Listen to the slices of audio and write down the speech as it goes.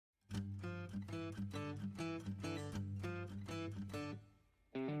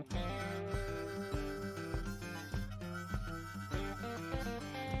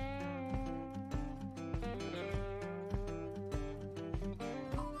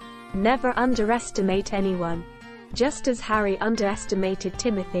Never underestimate anyone. Just as Harry underestimated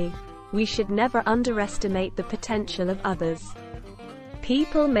Timothy, we should never underestimate the potential of others.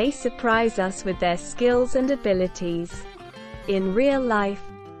 People may surprise us with their skills and abilities. In real life,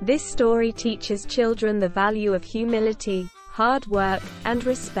 this story teaches children the value of humility, hard work, and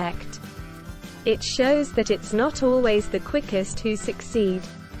respect. It shows that it's not always the quickest who succeed,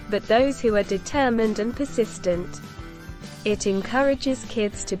 but those who are determined and persistent. It encourages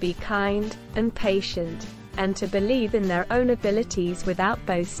kids to be kind and patient, and to believe in their own abilities without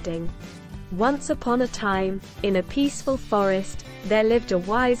boasting. Once upon a time, in a peaceful forest, there lived a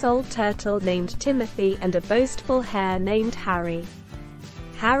wise old turtle named Timothy and a boastful hare named Hare.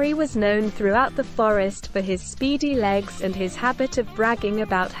 Harry was known throughout the forest for his speedy legs and his habit of bragging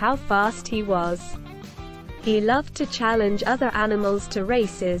about how fast he was. He loved to challenge other animals to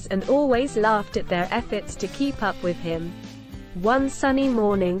races and always laughed at their efforts to keep up with him. One sunny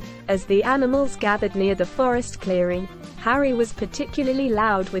morning, as the animals gathered near the forest clearing, Harry was particularly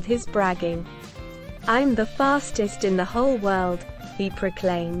loud with his bragging. "I'm the fastest in the whole world," he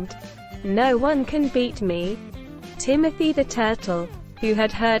proclaimed. "No one can beat me." Timothy the turtle, who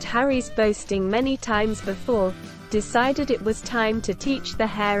had heard Harry's boasting many times before, decided it was time to teach the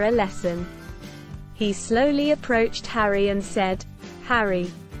hare a lesson. He slowly approached Harry and said,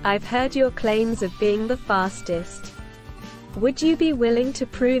 "Harry, I've heard your claims of being the fastest. Would you be willing to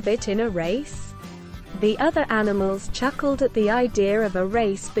prove it in a race?" The other animals chuckled at the idea of a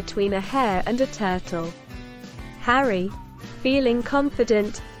race between a hare and a turtle. Harry, feeling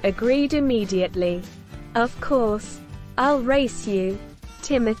confident, agreed immediately. "Of course, I'll race you,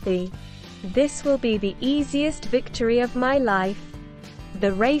 Timothy. This will be the easiest victory of my life."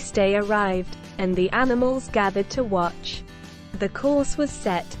 The race day arrived, and the animals gathered to watch. The course was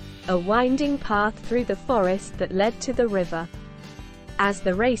set, a winding path through the forest that led to the river. As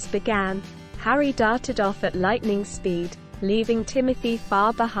the race began, Harry darted off at lightning speed, leaving Timothy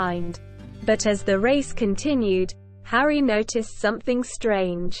far behind. But as the race continued, Harry noticed something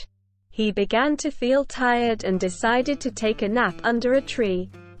strange. He began to feel tired and decided to take a nap under a tree,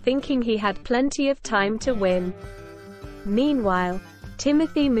 thinking he had plenty of time to win. Meanwhile,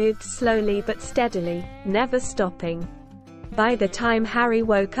 Timothy moved slowly but steadily, never stopping. By the time Harry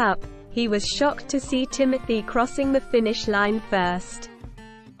woke up, he was shocked to see Timothy crossing the finish line first.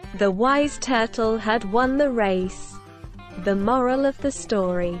 The wise turtle had won the race. The moral of the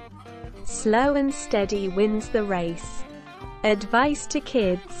story: slow and steady wins the race. Advice to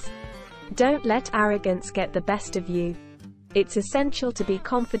kids: don't let arrogance get the best of you. It's essential to be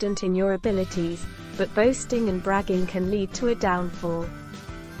confident in your abilities, but boasting and bragging can lead to a downfall.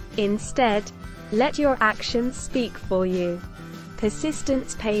 Instead, let your actions speak for you.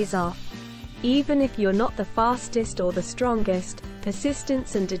 Persistence pays off. Even if you're not the fastest or the strongest,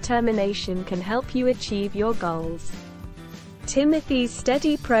 persistence and determination can help you achieve your goals. Timothy's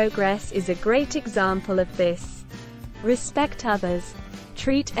steady progress is a great example of this. Respect others.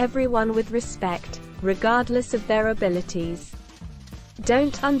 Treat everyone with respect, regardless of their abilities.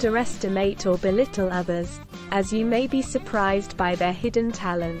 Don't underestimate or belittle others, as you may be surprised by their hidden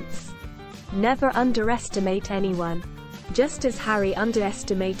talents. Never underestimate anyone. Just as Harry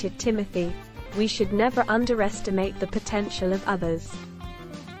underestimated Timothy, we should never underestimate the potential of others.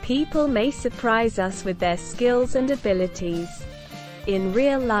 People may surprise us with their skills and abilities. In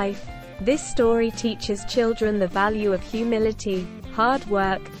real life, this story teaches children the value of humility, hard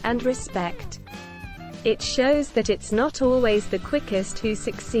work, and respect. It shows that it's not always the quickest who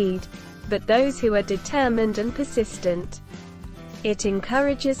succeed, but those who are determined and persistent. It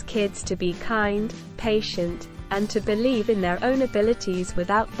encourages kids to be kind, patient, and to believe in their own abilities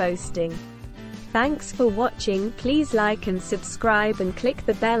without boasting. Thanks for watching. Please like and subscribe and click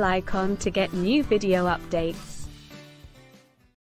the bell icon to get new video updates.